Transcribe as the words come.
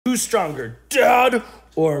Who's stronger, Dad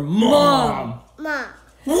or Mom? Mom.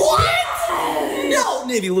 What? No,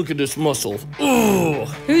 Navy, look at this muscle. Ooh.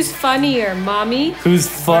 Who's funnier, Mommy? Who's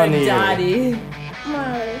funnier? Or Daddy?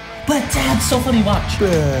 Mommy. But Dad's so funny, watch.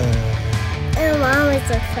 And Mommy's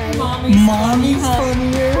so funny. Mommy's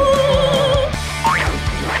funnier.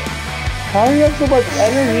 How do you have so much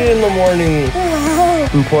energy in the morning?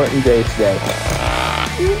 Important day today.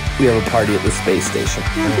 We have a party at the space station.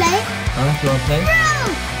 You wanna play? Huh? You wanna play? No!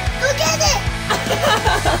 Go get it!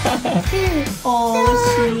 Oh,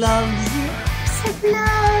 she loves you.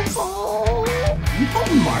 Love. Oh. You put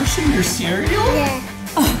marsh in your cereal? Yeah.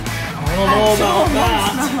 I don't know about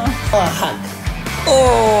that.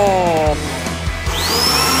 Oh.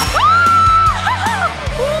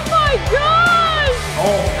 Oh my gosh!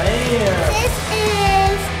 Oh, man. This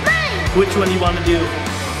is mine. Which one do you want to do?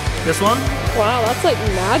 This one? Wow, that's like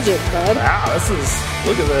magic, bud. Wow, this is,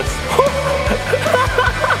 look at this.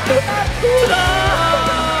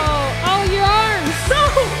 Oh, your arms! No!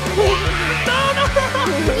 No!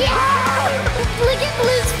 Yeah! Look at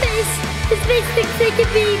Blue's face. His face thinks like a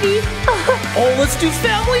baby. Oh, let's do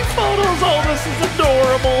family photos. Oh, this is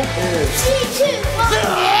adorable. Me too.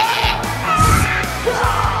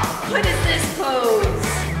 What is this pose?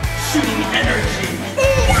 Shooting energy.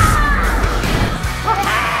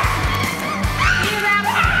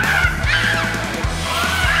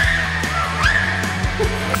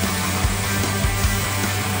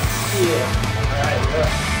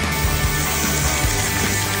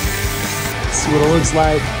 See what it looks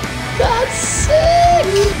like. That's sick! I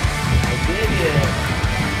dig it.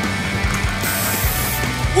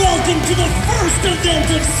 Welcome to the first event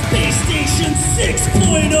of Spacestation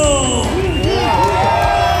 6.0!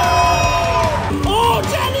 Oh,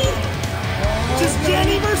 Jenny! Just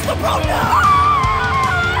Jenny versus the Pro. No!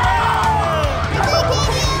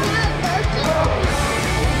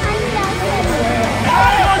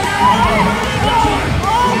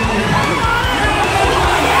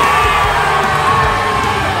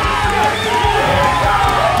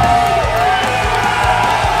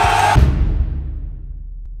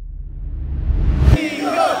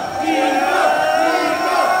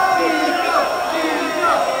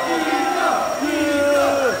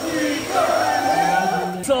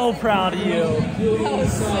 So proud of you.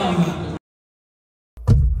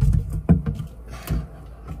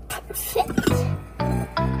 That was sick.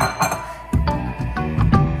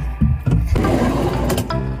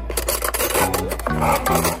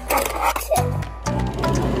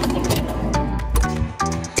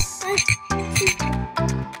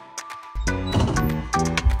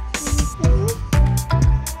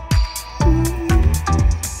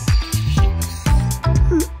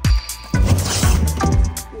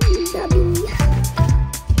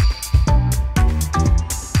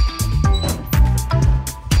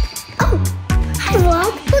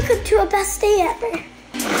 To a best day ever.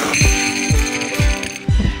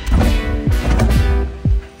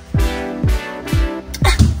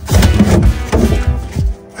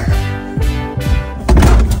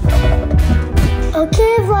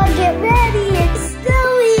 Okay, vlog, get ready. It's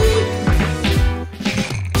snowy.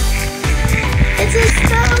 It's a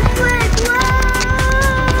snow quick.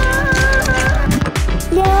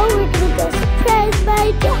 Now we're gonna go surprise my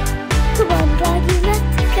dad. Come on, vloggy,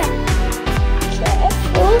 let's go.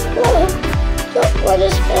 Don't want to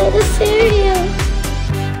spill the cereal.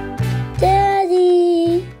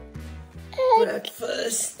 Daddy.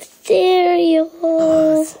 Breakfast. Cereal.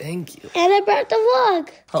 Oh, thank you. And I brought the vlog.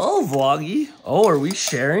 Oh, vloggy. Oh, are we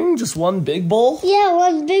sharing just one big bowl? Yeah,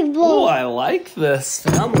 one big bowl. Oh, I like this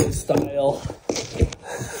family style.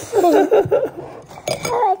 I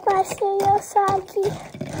like my cereal soggy.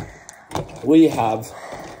 We have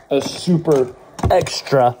a super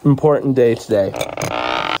extra important day today.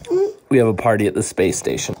 We have a party at the space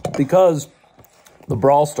station because the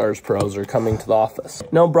Brawl Stars pros are coming to the office.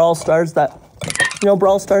 Brawl Stars, that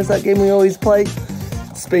game we always play?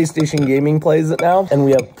 Space Station Gaming plays it now. And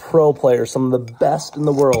we have pro players, some of the best in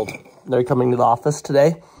the world. They're coming to the office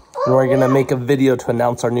today. And we're gonna make a video to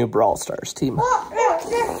announce our new Brawl Stars team.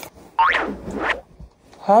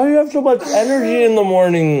 How do you have so much energy in the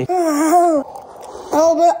morning?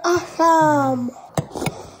 Oh, but awesome.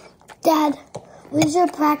 Dad, we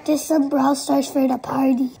should practice some Brawl Stars for the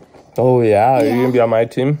party. Oh yeah, are you gonna be on my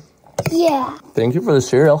team? Yeah. Thank you for the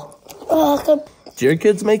cereal. Welcome. Do your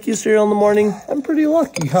kids make you cereal in the morning? I'm pretty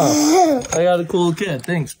lucky, huh? I got a cool kid.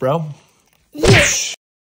 Thanks, bro. Yes.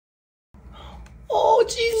 Oh,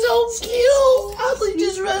 she's so cute. Adley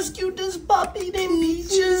just rescued this puppy named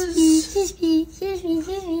Peaches.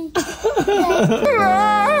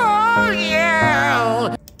 Oh,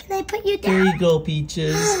 yeah. Can I I put you down? There you go,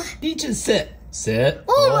 Peaches. Peaches, sit. Sit.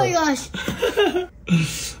 Oh my gosh.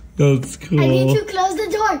 That's cool. I need to close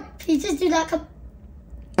the door. Peaches, do not come.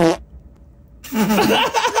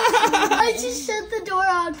 I just shut the door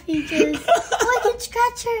on Peaches. Oh, I can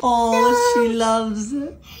scratch her. Oh, she loves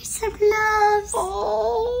it. Here's some loves.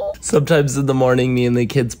 Oh. Sometimes in the morning, me and the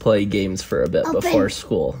kids play games for a bit before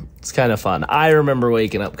school. It's kind of fun. I remember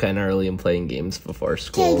waking up kind of early and playing games before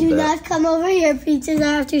school. Okay, do not come over here, Peaches.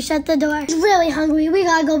 I have to shut the door. I'm really hungry. We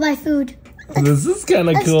gotta go buy food. This is kind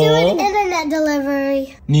of cool. Let's do an internet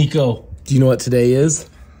delivery. Niko, do you know what today is?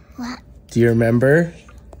 What? Do you remember?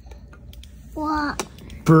 What?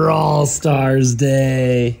 Brawl Stars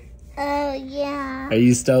Day. Oh, yeah. Are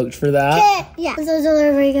you stoked for that? Yeah. When's the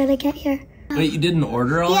delivery gonna get here? Wait, you didn't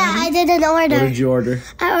order already? Yeah, I did an order. What did you order?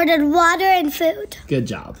 I ordered water and food. Good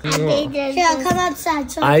job. Here, I'll come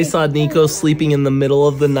outside. So I saw Niko sleeping in the middle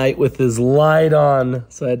of the night with his light on,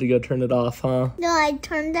 so I had to go turn it off, huh? No, I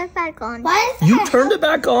turned it back on. Why is You turned it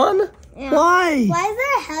back on? Yeah. Why? Why is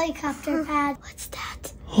there a helicopter pad? What's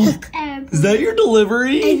that? Look, Is that your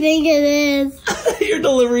delivery? I think it is. Your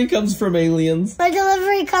delivery comes from aliens. My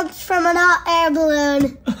delivery comes from an hot air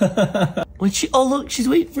balloon. Oh look, she's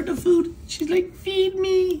waiting for the food. She's like, feed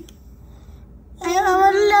me. I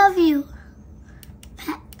want to love you.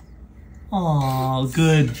 Aw,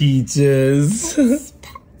 good Peaches.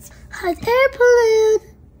 Hot air balloon.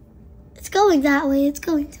 It's going that way. It's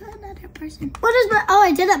going to another person. What is my... Oh,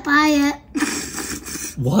 I didn't buy it.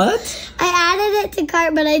 What? I added it to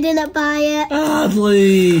cart, but I didn't buy it.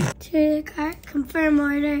 Adley. To the cart. Confirm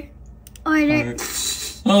order. Order.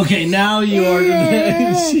 Okay, now you ordered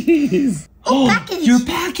it. Jeez. Oh, package. Your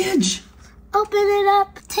package. Open it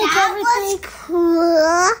up. Take everything. Was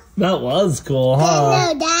cool. That was cool,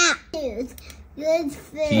 huh? No, that is good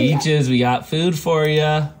food. Peaches, we got food for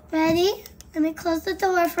you. Ready? Let me close the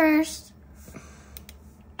door first.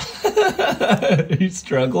 Are you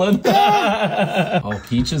struggling? Oh,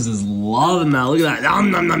 Peaches is loving that. Look at that. Nom,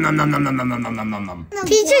 nom, nom, nom, nom, nom, nom, nom, nom, nom, nom.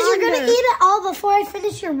 Peaches, you're going to eat it all before I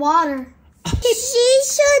finish your water. She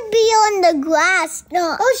should be on the grass.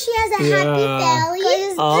 No. Oh, she has a happy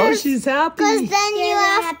belly. Oh, she's happy. Because then you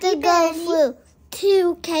have to go through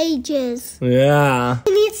 2 cages. Yeah.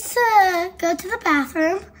 She needs to go to the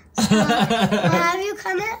bathroom. So I'll have you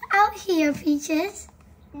come out here, Peaches.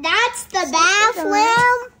 That's the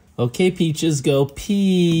bathroom. Okay, Peaches, go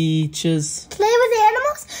Peaches. Play with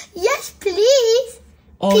animals? Yes, please.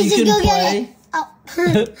 Oh, Peaches, you can go play? get it. Oh.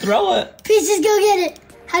 Throw it. Peaches, go get it.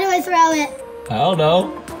 How do I throw it? I don't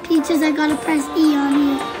know. Peaches, I gotta press E on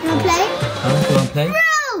you. You wanna play? You wanna play?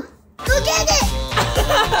 Bro! Go get it!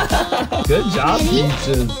 Good job, Ready?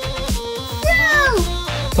 Peaches. Bro!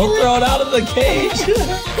 Don't throw it out of the cage. I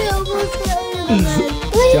almost threw it in the bed.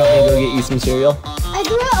 Do you want me to go get you some cereal? I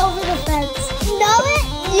threw it over the fence. No,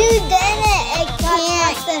 you didn't. It can't.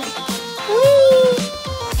 Watch this. Whee!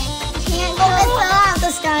 Can't go. It fell out of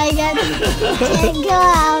the sky again. Can't go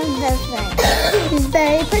out of the fence. She's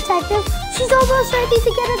very protective. She's almost ready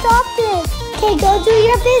to get adopted. Okay, go do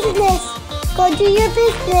your business. Go do your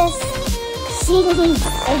business. She needs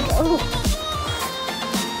to go.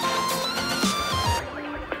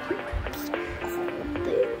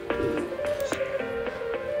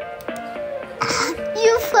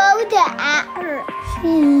 You throwed it at her.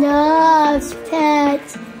 She loves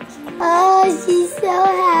pets. Oh, she's so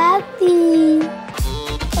happy.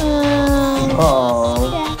 Oh.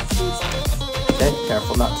 Okay,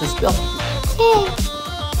 careful not to spill. Okay.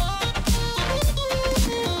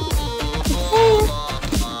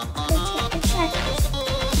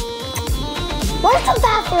 Where's the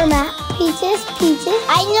bathroom at? Peaches, Peaches.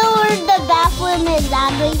 I know where the bathroom is,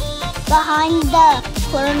 Adley. Behind the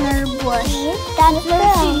corner bush. That's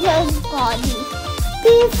where she goes body.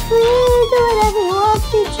 Be free, do whatever you want,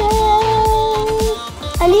 Peaches.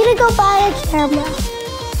 I need to go buy a camera.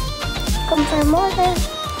 Confirm order.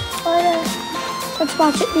 Let's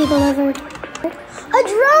watch it be delivered. A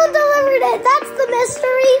drone delivered it. That's the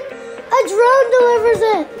mystery. A drone delivers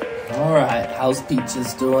it. All right, how's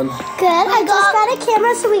Peaches doing? Good. I just got a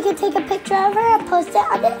camera so we can take a picture of her and post it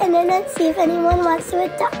on the internet, see if anyone wants to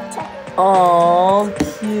adopt her. Oh,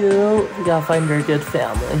 cute. We gotta find her a good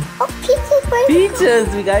family. Oh, Peaches, where's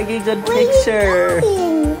Peaches, we gotta get a good picture.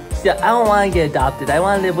 Yeah, I don't want to get adopted. I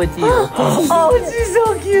want to live with you. Oh, she's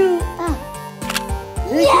so cute.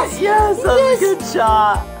 Yes. Yes, that was a good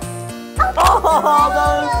shot. Oh,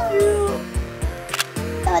 that was cute.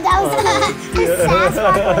 Oh, that was a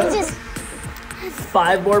Sasquatch. Just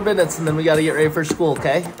 5 more minutes and then we gotta get ready for school,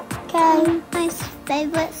 okay? okay. My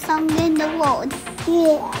favorite song in the world.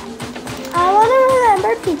 Yeah. I want to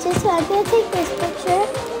remember Peaches, so I'm gonna take this picture.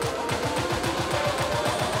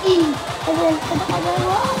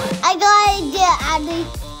 I got an idea, Adley.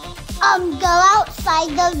 Go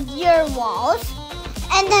outside of your walls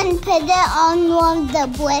and then put it on one of the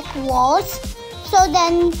brick walls so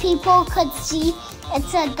then people could see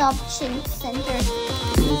it's an adoption center.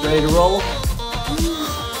 You ready to roll?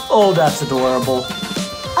 Oh, that's adorable.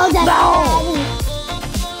 Oh, that's Adley.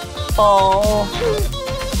 Oh.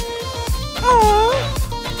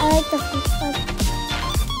 I like the first one.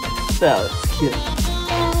 That's cute.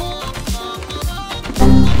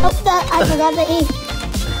 Oh, I forgot the E.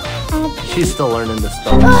 She's still learning to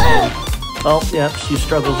spell. Oh, yep, she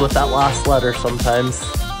struggles with that last letter sometimes.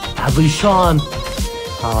 Adley Sean.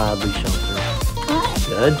 Oh, Adley Shelter.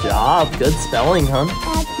 Good job. Good spelling, hon.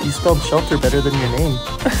 You spelled shelter better than your name.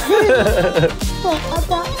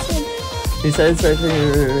 You said it's right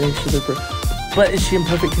there. But is she in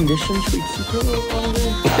perfect condition? Should we keep her a little longer?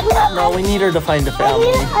 No, we need her to find a family.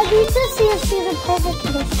 I need to see if she's in perfect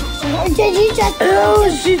condition. Or did you just... Oh,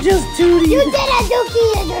 she just tooted. You did a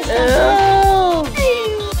dookie in your Oh.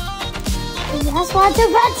 I just want to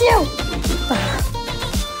pet you.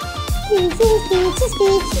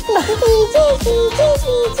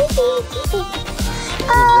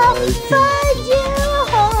 I'll find you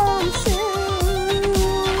home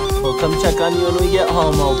soon. We'll come check on you when we get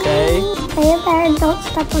home, okay? Stay there and don't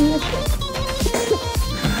step on the feet.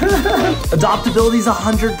 Adoptability's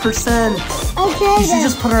 100%. Okay. You should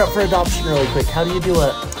just put her up for adoption really quick. How do you do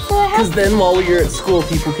it? Because then while you're at school,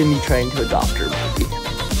 people can be trying to adopt her, maybe.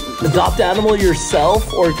 Adopt animal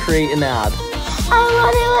yourself or create an ad? I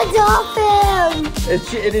want to adopt him.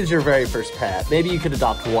 It is your very first pet. Maybe you could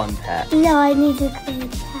adopt one pet. No, I need to create a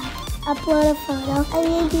pet. Upload a photo. I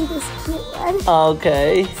need to do this cute one.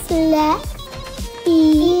 Okay. Select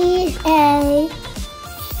E-A-C.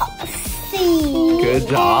 Good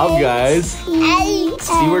job, guys.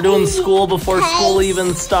 See, we're doing school before school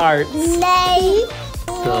even starts. So...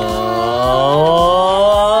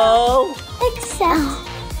 Except,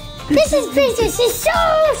 Mrs. Princess is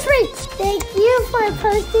so sweet. Thank you for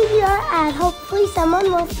posting your ad. Hopefully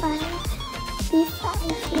someone will find these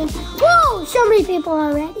soon. Whoa, so many people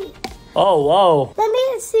already. Oh, whoa. Let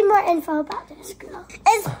me see more info about this girl.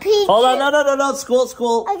 It's Peach. Hold on, no.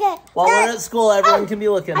 School. Okay. While we're at school, everyone can be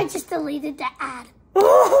looking. I just deleted the ad.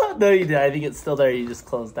 No, you did. I think it's still there. You just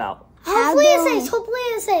closed out. Hopefully it saves. Hopefully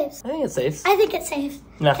it saves. I think it saves. I think it saves.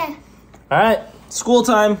 Yeah. Okay. All right. School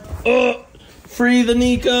time. Free the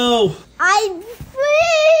Niko. I'm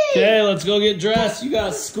free. Okay, let's go get dressed. You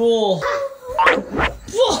got school.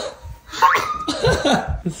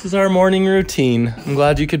 This is our morning routine. I'm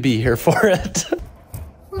glad you could be here for it.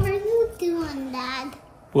 What are you doing, Dad?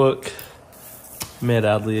 Look, I made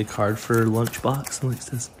Adley a card for her lunchbox. And it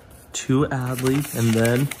says, to Adley, and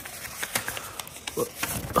then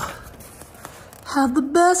have the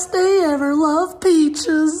best day ever, love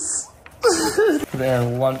Peaches. Their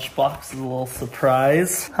lunchbox is a little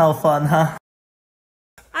surprise. How fun, huh?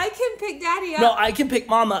 I can pick Daddy up. No, I can pick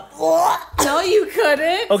Mama. No, you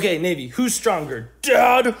couldn't. Okay, Navy, who's stronger,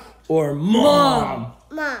 Dad or Mom?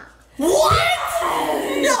 Mom.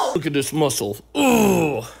 What? No! Look at this muscle.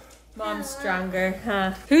 Ooh. Mom's stronger,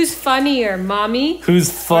 huh? Who's funnier, Mommy? Who's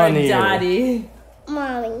funnier? Or Daddy?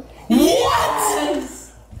 Mommy. What?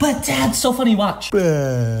 But Dad's so funny, watch.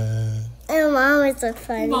 And Mom is so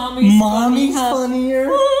funny. Mommy's funnier?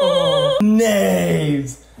 Oh.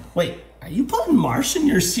 Naves. Wait, are you putting marsh in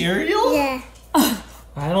your cereal? Yeah.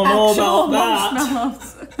 I don't know about that.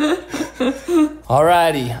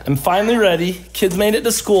 Alrighty, I'm finally ready. Kids made it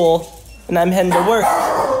to school, and I'm heading to work.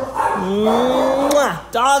 Mwah.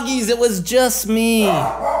 Doggies, it was just me.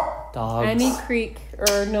 Dogs. Any creak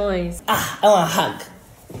or noise. I want a hug.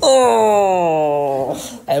 Oh,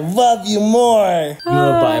 I love you more.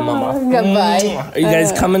 Goodbye, Mama. Goodbye. Are you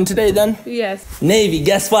guys coming today then? Yes. Navy,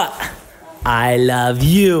 guess what? I love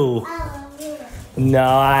you. No,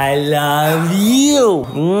 I love you.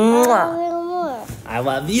 Mwah. I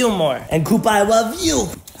love you more. And Koopa, I love you.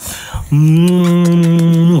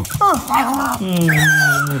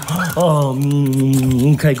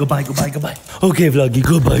 Okay, goodbye. Okay, vloggy,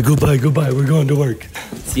 goodbye. We're going to work.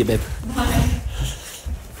 See you, babe.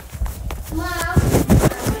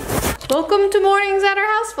 Welcome to Mornings at Our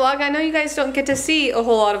House vlog. I know you guys don't get to see a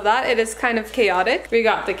whole lot of that. It is kind of chaotic. We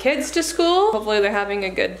got the kids to school. Hopefully they're having a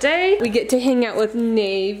good day. We get to hang out with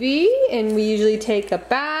Navy, and we usually take a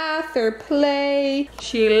bath or play.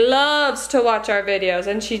 She loves to watch our videos,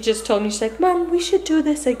 and she just told me, she's like, Mom, we should do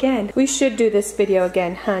this again. We should do this video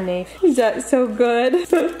again, huh, Nave? Is that so good?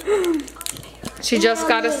 She just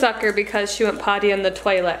got a sucker because she went potty in the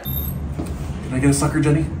toilet. Can I get a sucker,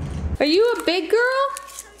 Jenny? Are you a big girl?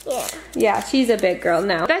 Yeah. Yeah, she's a big girl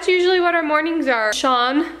now. That's usually what our mornings are.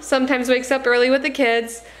 Sean sometimes wakes up early with the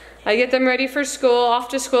kids. I get them ready for school, off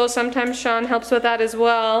to school. Sometimes Sean helps with that as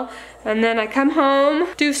well. And then I come home,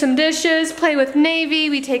 do some dishes, play with Navy,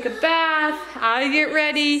 we take a bath, I get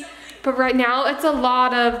ready. But right now it's a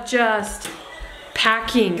lot of just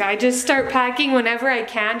packing. I just start packing whenever I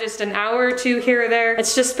can, just an hour or two here or there.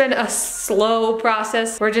 It's just been a slow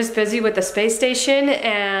process. We're just busy with the space station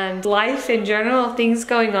and life in general, things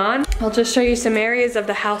going on. I'll just show you some areas of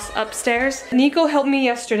the house upstairs. Niko helped me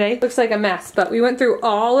yesterday. Looks like a mess, but we went through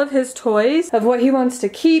all of his toys of what he wants to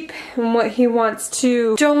keep and what he wants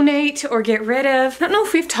to donate or get rid of. I don't know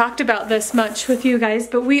if we've talked about this much with you guys,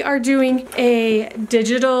 but we are doing a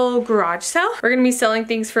digital garage sale. We're gonna be selling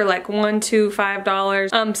things for like $1, $2, $5.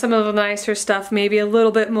 Some of the nicer stuff, maybe a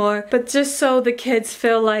little bit more, but just so the kids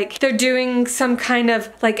feel like they're doing some kind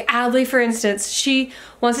of, like Adley for instance, she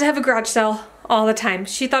wants to have a garage sale all the time.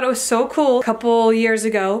 She thought it was so cool. A couple years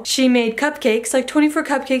ago, she made cupcakes, like 24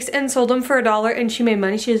 cupcakes, and sold them for $1, and she made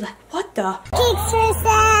money. She was like, what the? Cakes for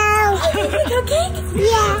sale. Cupcakes?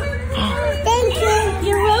 Yeah. Thank you.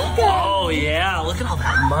 You're welcome. Oh yeah, look at all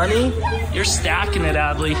that money. You're stacking it,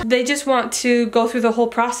 Adley. They just want to go through the whole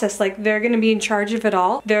process. Like, they're gonna be in charge of it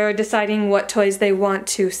all. They're deciding what toys they want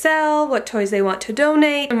to sell, what toys they want to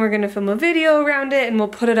donate, and we're gonna film a video around it, and we'll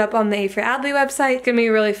put it up on the A for Adley website. It's gonna be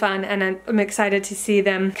really fun, and I'm excited to see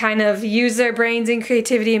them kind of use their brains and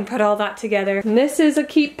creativity and put all that together. And this is a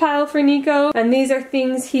keep pile for Niko, and these are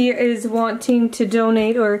things he is wanting to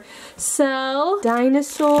donate or sell.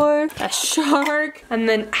 Dinosaur, a shark, and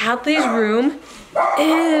then Adley's room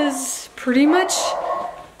is pretty much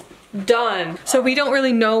done. So we don't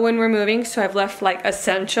really know when we're moving, so I've left like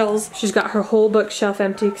essentials. She's got her whole bookshelf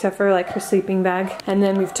empty except for like her sleeping bag. And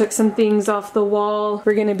then we've took some things off the wall.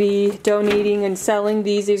 We're gonna be donating and selling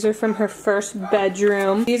these. These are from her first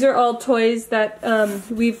bedroom. These are all toys that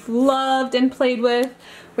we've loved and played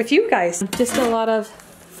with you guys. Just a lot of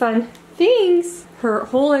fun things. Her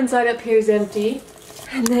whole inside up here is empty.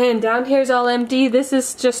 And then down here is all empty. This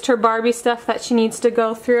is just her Barbie stuff that she needs to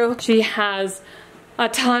go through. She has a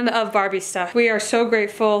ton of Barbie stuff. We are so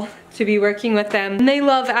grateful to be working with them. And they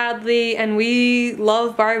love Adley and we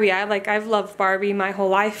love Barbie. I've loved Barbie my whole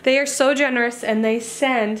life. They are so generous and they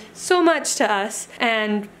send so much to us,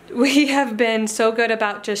 and we have been so good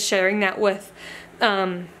about just sharing that with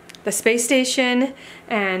the space station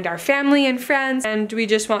and our family and friends, and we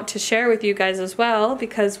just want to share with you guys as well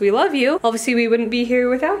because we love you. Obviously we wouldn't be here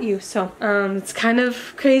without you, so it's kind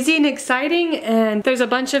of crazy and exciting, and there's a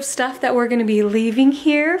bunch of stuff that we're gonna be leaving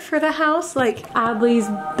here for the house, like Adley's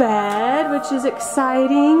bed, which is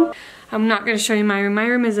exciting. I'm not gonna show you my room. My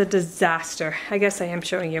room is a disaster. I guess I am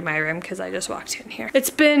showing you my room because I just walked in here.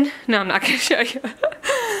 No, I'm not gonna show you.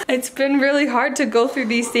 It's been really hard to go through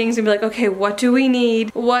these things and be like, okay, what do we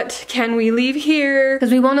need? What can we leave here?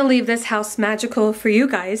 Because we want to leave this house magical for you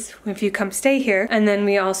guys if you come stay here. And then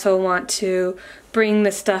we also want to bring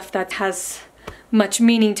the stuff that has much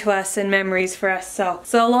meaning to us and memories for us. So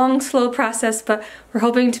it's a long, slow process, but we're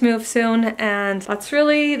hoping to move soon, and that's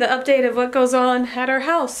really the update of what goes on at our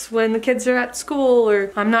house when the kids are at school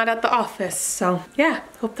or I'm not at the office. So yeah,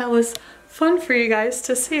 hope that was fun for you guys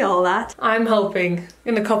to see all that. I'm hoping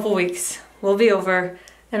in a couple weeks we'll be over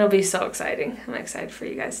and it'll be so exciting. I'm excited for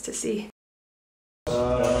you guys to see.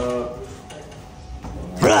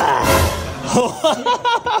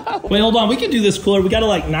 Wait, hold on. We can do this cooler. We gotta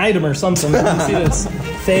like knight him or something. Let me see this.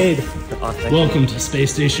 Fade. Welcome to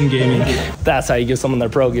Space Station Gaming. That's how you give someone their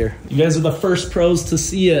pro gear. You guys are the first pros to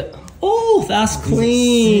see it. Oh, that's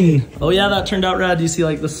clean. Oh yeah, that turned out rad. Do you see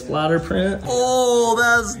like the splatter print? Oh,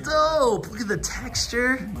 that's dope. Look at the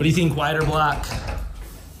texture. What do you think, white or black?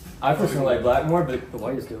 I personally like black more, but the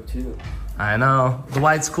white is dope too. I know. The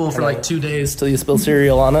white's cool for like 2 days till you spill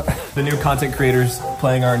cereal on it. The new content creators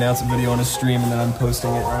playing our announcement video on a stream, and then I'm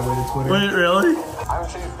posting it right away to Twitter. Wait, really? I'm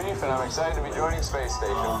Chief Beef, and I'm excited to be joining Space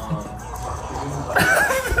Station.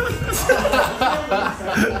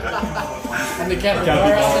 And the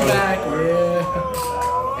capybara on the back,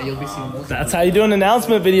 yeah. And you'll be seeing those. That's how you do an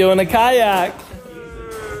announcement video in a kayak.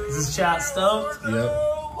 Is this chat stoked? Yep.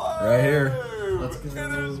 Right here. Let's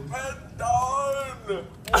go.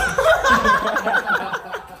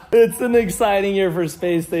 It's an exciting year for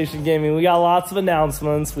Space Station Gaming. We got lots of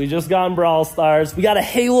announcements. We just got in Brawl Stars. We got a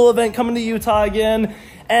Halo event coming to Utah again.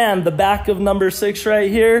 And the back of number 6 right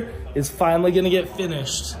here is finally gonna get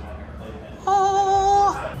finished.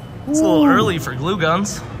 Oh, it's a little early for glue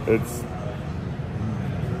guns. It's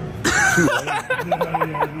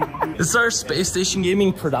This is our Space Station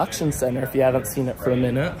Gaming Production Center, if you haven't seen it for a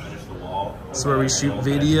minute. It's where we shoot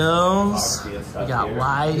videos. We got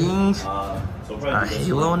lighting. Our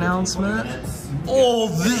Halo announcement. Oh,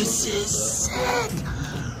 this is sick!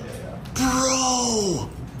 Bro!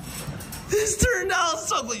 This turned out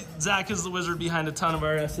so good. Zach is the wizard behind a ton of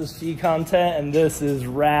our SSG content, and this is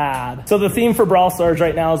rad. So the theme for Brawl Stars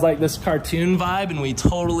right now is like this cartoon vibe, and we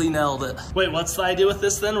totally nailed it. Wait, what's the idea with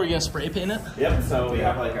this then? We're gonna spray paint it? Yep, so we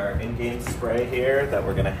have like our in-game spray here that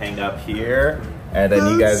we're gonna hang up here. And then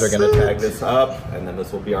you guys are gonna tag this up, and then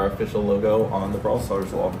this will be our official logo on the Brawl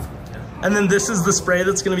Stars wall. And then this is the spray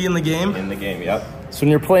that's gonna be in the game? In the game, yep. So when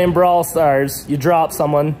you're playing Brawl Stars, you drop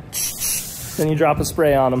someone, then you drop a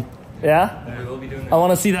spray on them. Yeah? I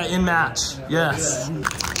want to see that in match. Yes.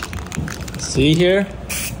 See here?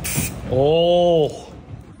 Oh.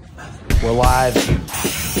 We're live.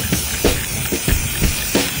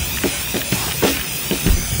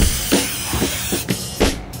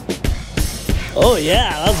 Oh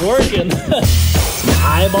yeah, that's working. Some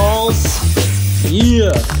eyeballs.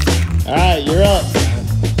 Yeah. All right, you're up.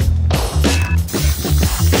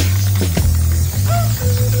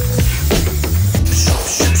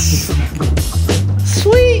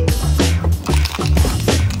 Sweet!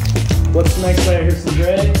 What's the next layer? Here's some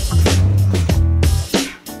gray.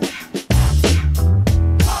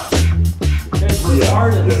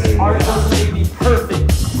 Regardless, art doesn't need to be perfect.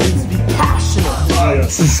 It needs to be passionate.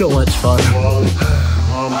 This is so much fun. Well,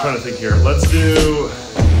 I'm trying to think here. Let's do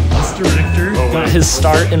Mr. Richter. Oh, got his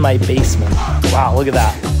start in my basement. Wow, look at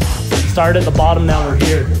that. Start at the bottom, now we're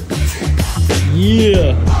here.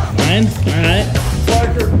 Yeah. Fine. All right.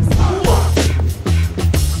 Parker.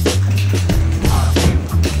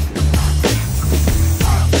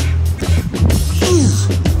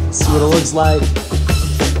 See what it looks like.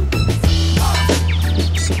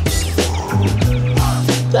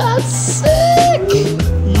 That's sick!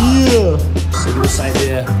 Yeah! So this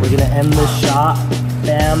idea, we're gonna end this shot.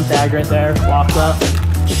 Bam, tag right there, walked up.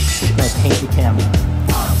 And I paint the camera.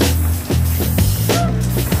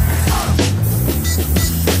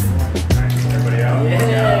 Everybody out?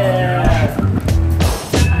 Yeah!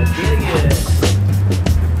 I dig it.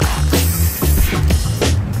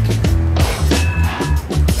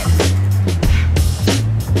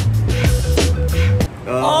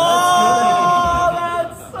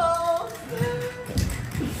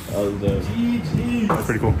 That's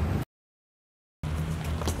pretty cool.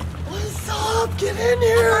 What's up? Get in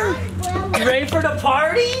here! You ready for the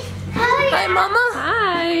party? Hi, Mama.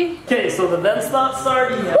 Hi. Okay, so the event's not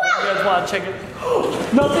starting yet. You guys want to check it?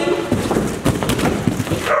 Nothing?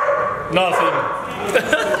 Nothing.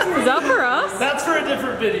 Is that for us? That's for a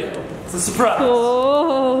different video. It's a surprise.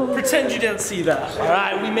 Oh. Pretend you didn't see that. All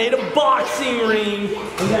right, we made a boxing ring.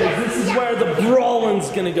 And guys, this is where the brawling's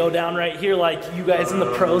gonna go down right here. Like you guys and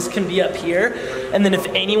the pros can be up here. And then if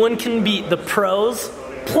anyone can beat the pros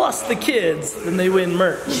plus the kids, then they win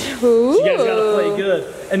merch. So you guys gotta play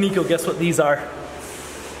good. And Niko, guess what these are?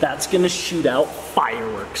 That's gonna shoot out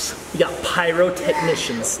fireworks. We got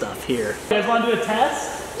pyrotechnician stuff here. You guys wanna do a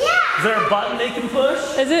test? Yeah! Is there a button they can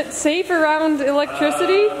push? Is it safe around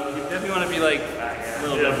electricity? You definitely want to be like a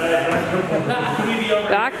little bit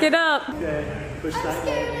Back it up. Okay, push that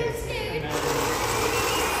button.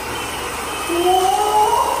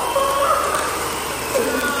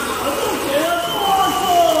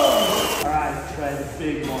 Alright, try the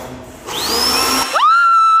big one.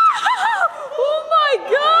 Oh my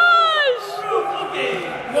gosh! Okay,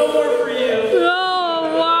 no more for you. Oh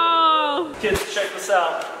wow! Kids, check this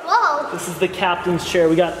out. Whoa! This is the captain's chair.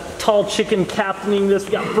 We got Tall Chicken captaining this.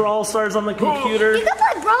 We got Brawl Stars on the computer. You can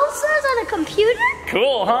play Brawl Stars on a computer?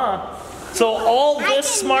 Cool, huh? So all I this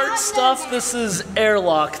did smart not know stuff, that. this is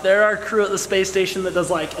Airlock. They're our crew at the space station that does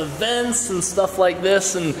like events and stuff like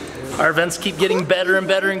this, and our events keep getting better and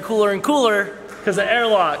better and cooler because of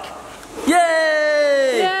Airlock.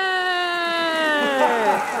 Yay! Yay!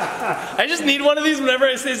 I just need one of these whenever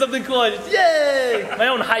I say something cool. I just, yay! My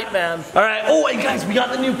own hype man. All right. Oh, hey guys, we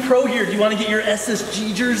got the new pro here. Do you want to get your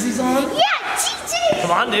SSG jerseys on? Yeah, GG!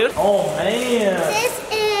 Come on, dude. Oh man. This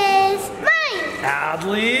is mine!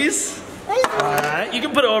 Adley's. All right. You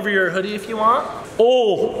can put it over your hoodie if you want.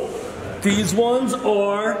 Oh, these ones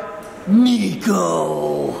are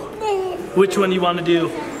Niko. Which one do you want to do?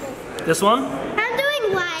 This one? I'm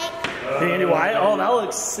doing white. You're gonna do white? Oh, that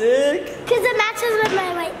looks sick. Because it matches with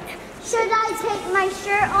my white. Should I take my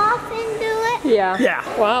shirt off and do it? Yeah. Yeah.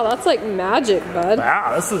 Wow, that's like magic, bud.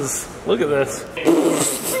 Wow, this is, look at this.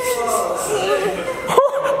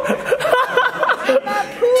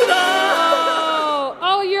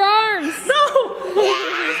 Oh, your arms. No!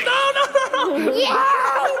 No! Yeah!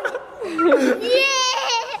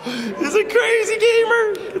 Yeah! He's a crazy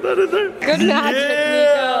gamer. Get that in there. Good magic,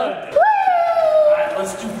 Niko. Woo!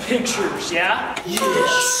 pictures, yeah? Yeah,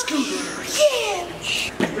 scooters. Yeah.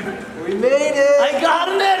 We made it! I got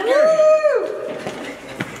an Edgar!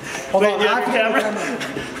 Hold Wait, on, you have the camera?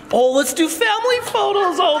 Oh, let's do family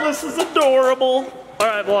photos. Oh, this is adorable. All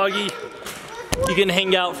right, Vloggy. You can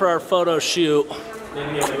hang out for our photo shoot. Okay,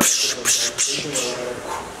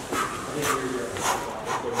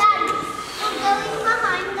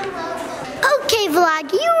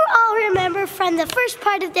 vlog, you all remember from the first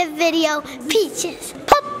part of the video, Peaches,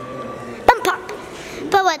 Pop, and Pop.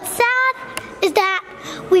 But what's sad is that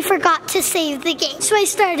we forgot to save the game. So I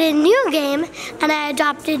started a new game, and I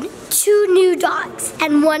adopted 2 new dogs.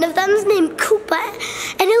 And one of them's named Koopa,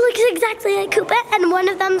 and it looks exactly like Koopa, and one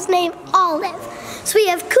of them's named Olive. So we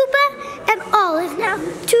have Koopa and Olive now,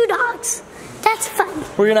 2 dogs. That's fun.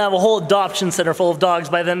 We're gonna have a whole adoption center full of dogs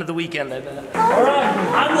by the end of the weekend, I bet. All right,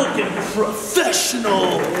 I'm looking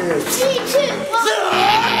professional. Me too.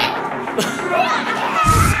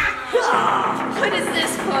 What is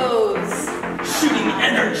this pose? Shooting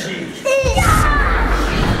energy.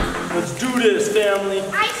 Let's do this, family.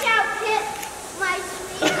 I shall hit my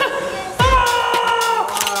speed.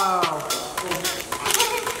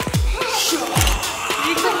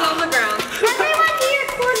 You can on the ground. Everyone do your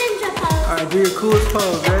cool ninja pose. Alright, do your coolest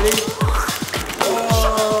pose. Ready?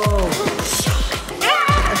 Oh! I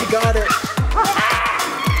got it.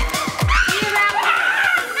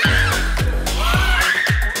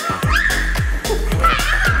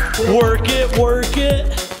 Work it, work it.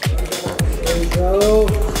 There you go.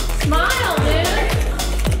 Smile, dude.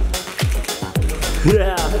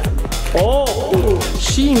 Yeah. Oh,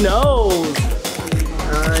 she knows.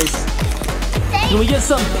 Nice. Can we get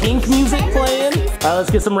some pink music playing? All right,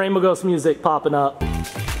 let's get some Rainbow Ghost music popping up.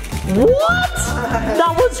 What?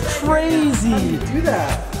 That was crazy. Do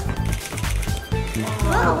that.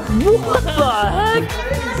 What the heck?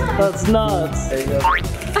 That's nuts. There you go.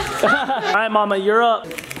 All right, Mama, you're up.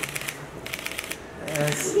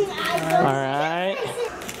 Yes. All right.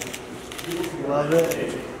 Love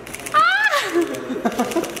it.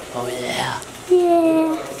 Oh, yeah.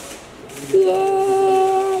 Yeah.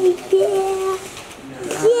 Yeah. Yeah.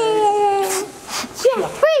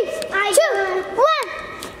 3, 2,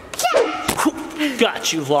 1.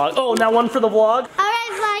 Got you, Vlog. Oh, now one for the vlog. All right,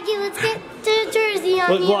 Vloggy, let's get the jersey on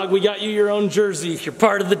Look, you. Vlog, we got you your own jersey. You're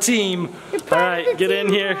part of the team. You're All part right, of the get team,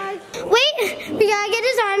 in here. Vlog. Wait, we gotta get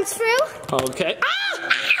his arms through. Okay. Ah!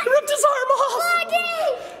 Ripped his arm off.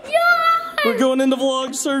 Vloggy, yeah. We're going into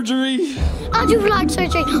vlog surgery. I'll do vlog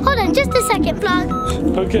surgery. Hold on, just a second, vlog.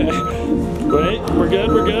 Okay. Wait, we're good,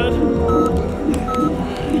 we're good.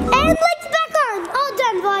 And lights back on. All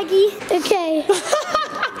done, Vloggy. Okay.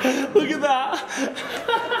 Look at that.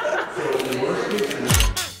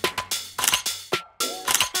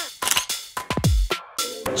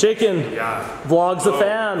 Chicken. Yeah. Vlog's a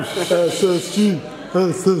fan. SSG.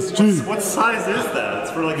 SSG. What size is that?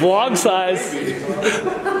 It's for like Vlog size.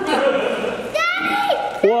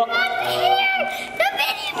 Daddy! What? Up here! The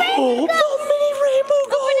mini Oh, rainbow! the mini rainbow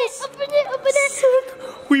ghost. Open it.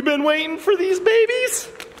 We've been waiting for these babies.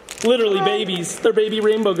 Literally babies. They're baby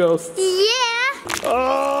rainbow ghosts. Yeah.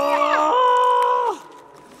 Oh,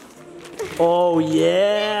 oh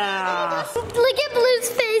yeah. Look at Blue's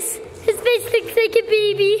face. His face looks like a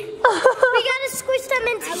baby. We gotta squish them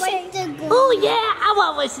into shape. Oh yeah, I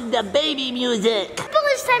want to listen to baby music. Well,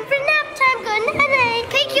 it's time for nap time. Good night.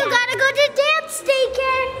 Pink, you gotta go to dance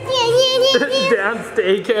daycare. Yeah. Dance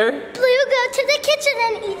daycare. Blue, go to the kitchen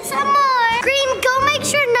and eat some more. Green, go make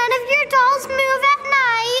sure none of your dolls move at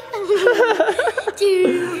night.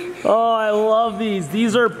 Dude. Oh, I love these.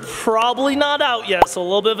 These are probably not out yet, so a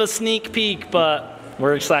little bit of a sneak peek, but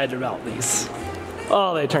we're excited about these.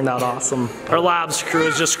 Oh, they turned out awesome. Our labs crew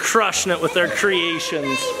is just crushing it with their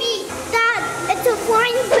creations. Baby. Dad, it's a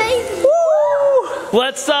flying baby. Woo!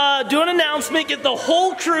 Let's do an announcement, get the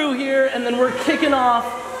whole crew here, and then we're kicking off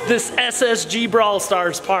this SSG Brawl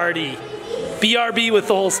Stars party. BRB with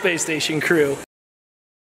the whole Space Station crew.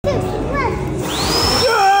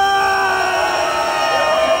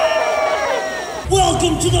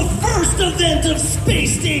 Welcome to the first event of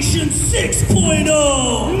Space Station 6.0!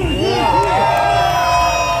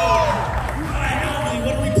 Alright, Adley,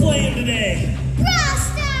 what are we playing today? Brawl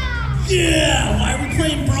Stars. Yeah! Why are we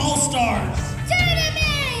playing Brawl Stars?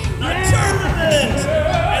 Tournament. A tournament!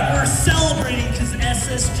 And we're celebrating because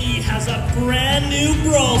SSG has a brand new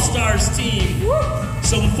Brawl Stars team.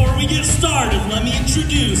 So before we get started, let me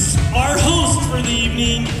introduce our host for the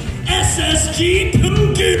evening, SSG Pro.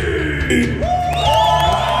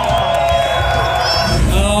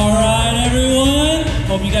 Alright everyone,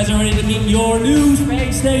 hope you guys are ready to meet your new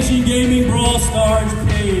Space Station Gaming Brawl Stars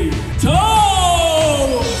team.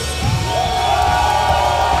 Toe!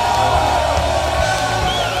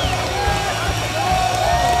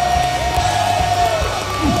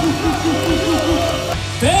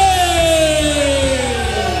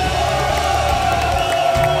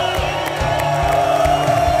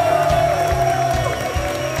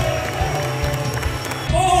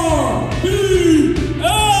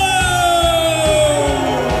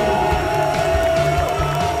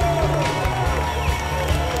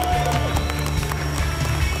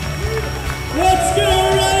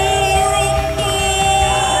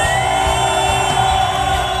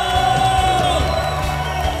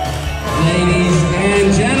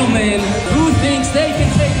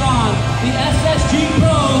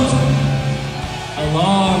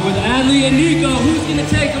 Adley and Niko. Who's gonna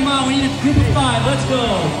take them on? We need a group of 5. Let's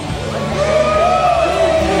go.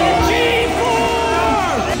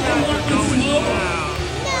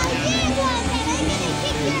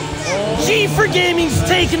 G for Gaming's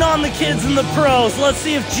taking on the kids and the pros. Let's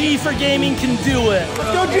see if G for Gaming can do it.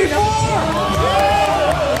 Let's go G4!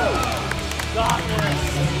 Got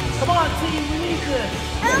this. Come on, team, we need this.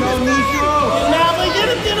 Let's go, Niko. Adley,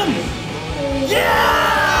 get him!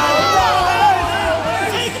 Yeah!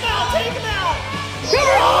 Take him out, take him out!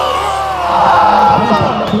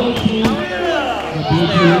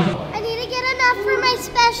 I need to get enough for my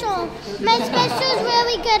special. My special is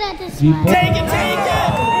really good at this one. Take it! Go,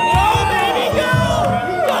 baby, go!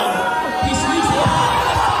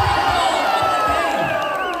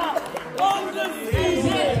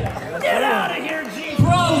 Get out of here, G!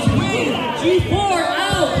 Pros win. G4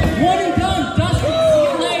 out. 1 and done. Dustin, see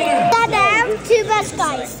you later. Dad, I have 2 best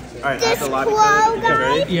guys. This Pro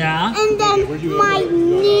guy, Yeah? and then my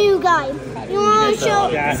new guy. You want to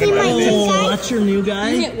see my new Oh, guy? that's your new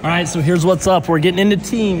guy? All right, so here's what's up. We're getting into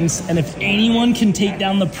teams, and if anyone can take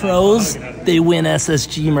down the pros, they win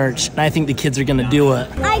SSG merch. And I think the kids are gonna do it.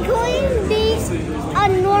 I'm going to be a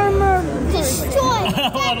normal destroy.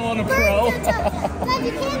 I don't want a pro. But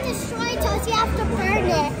you can't destroy toast, you have to burn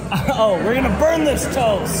it. Oh, we're gonna burn this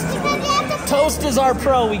toast. Because you have to Toast is our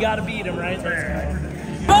pro. We gotta beat him, right? Let's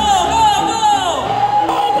Go,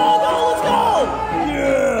 go, go!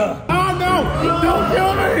 Yeah! Oh no! Don't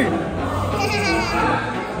kill me! I'm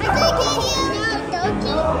gonna get you. No, don't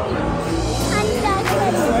get me.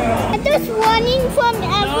 I'm just running from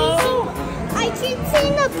everything. I keep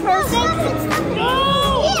seeing a person. No!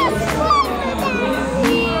 Yes,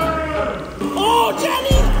 Oh,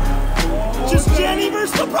 Jenny! Just Jenny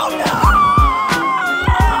versus the pro. No!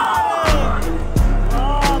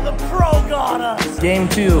 Oh, the pro got us. Game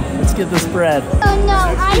 2. Let's get this bread. Oh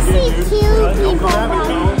no, I see 2 people.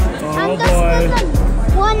 I'm just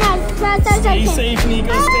gonna one as fast as I Stay can. safe,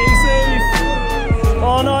 Niko. Stay safe.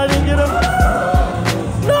 Oh no, I didn't get him.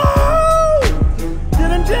 No! Get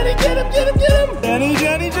him, Jenny. Get him. Jenny.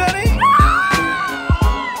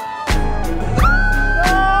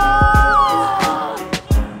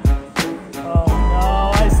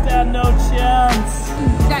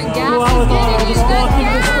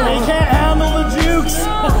 They can't handle the jukes. Oh,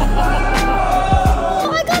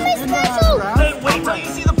 I got my special. Hey, wait till you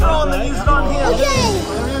see the pro and then use it on him. Okay.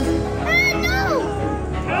 No.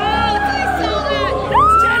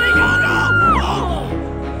 Jenny, go!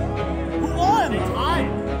 Who won?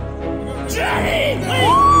 Jenny!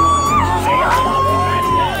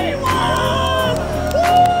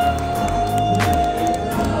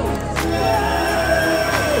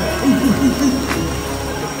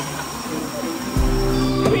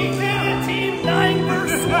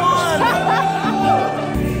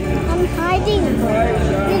 I'm hiding.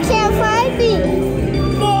 You can't find me.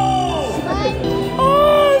 No!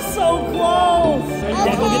 Oh, so close! Okay.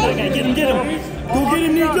 Yeah, go get that guy. Get him. Go get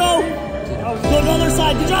him, Niko. Go to the other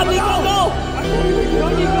side. Good job, Niko. Go!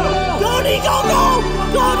 Go, Niko.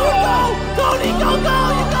 Go, Niko. Go!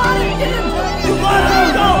 You got it. Get him. You got it.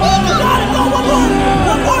 Go. You got it. Go. One more. You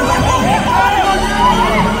got it.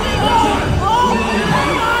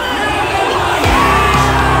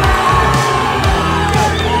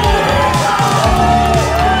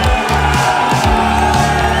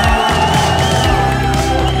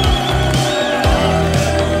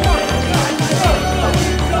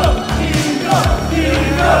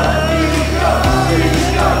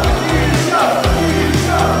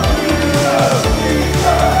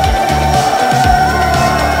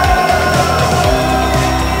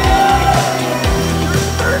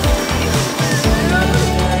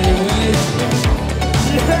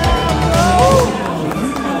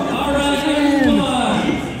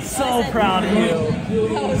 Proud of you.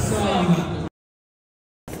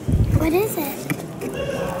 What is it?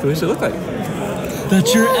 What does it look like?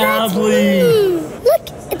 That's your Adley. Look,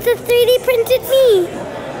 it's a 3D printed me.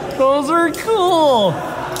 Those are cool.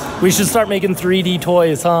 We should start making 3D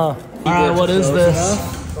toys, huh? All right, what is this?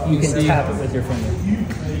 You can tap it with your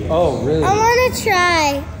finger. Oh, really? I want to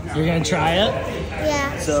try. You're gonna try it?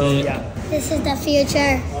 Yeah. So, yeah. This is the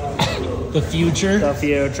future. The future? The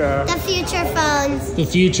future phones. The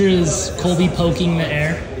future is Colby poking the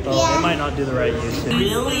air. Yeah. It might not do the right use.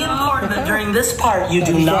 Really important that during this part you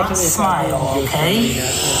do not smile, okay?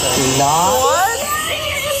 Do not. What?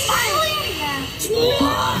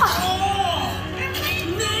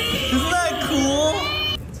 Isn't that cool?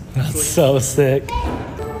 That's so sick.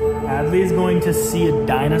 Adley's going to see a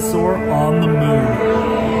dinosaur on the moon.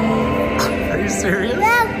 Are you serious?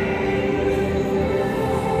 No.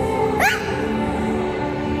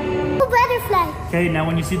 butterfly. Okay, now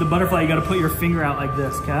when you see the butterfly, you gotta put your finger out like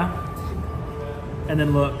this, okay? And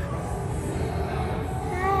then look.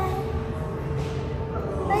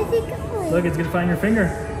 Where's it going? Look, it's gonna find your finger.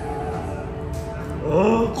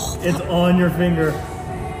 Oh, it's on your finger.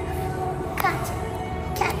 Catch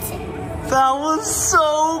it. That was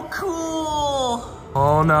so cool.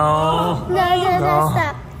 Oh no. No,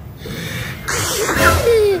 stop.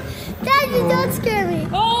 Daddy, don't scare me.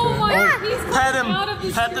 Oh my God, he's Pet coming out of him.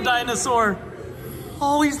 the Pet the street. dinosaur.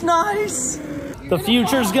 Oh, he's nice. The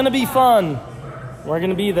future's gonna be fun. We're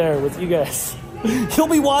gonna be there with you guys. He'll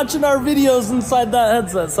be watching our videos inside that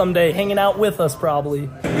headset someday, hanging out with us probably.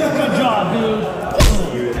 Good job, dude.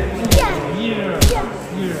 Yeah.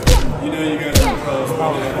 You know you guys are pros.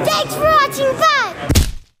 Thanks for watching, bye.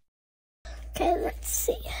 Okay, let's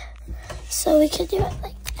see. So we can do it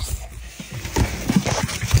like this.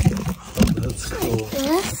 That's cool. Like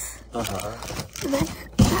this. And then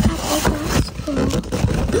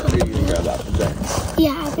Yeah, are you gonna grab that projector?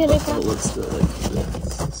 yeah, I'm gonna So grab it looks good like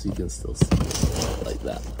this, so you can still see it like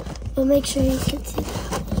that. We'll make sure you can see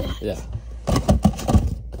that. Yeah.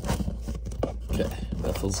 Okay,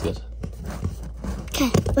 that feels good. Okay,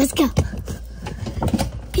 let's go.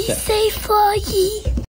 Be safe, Vloggy.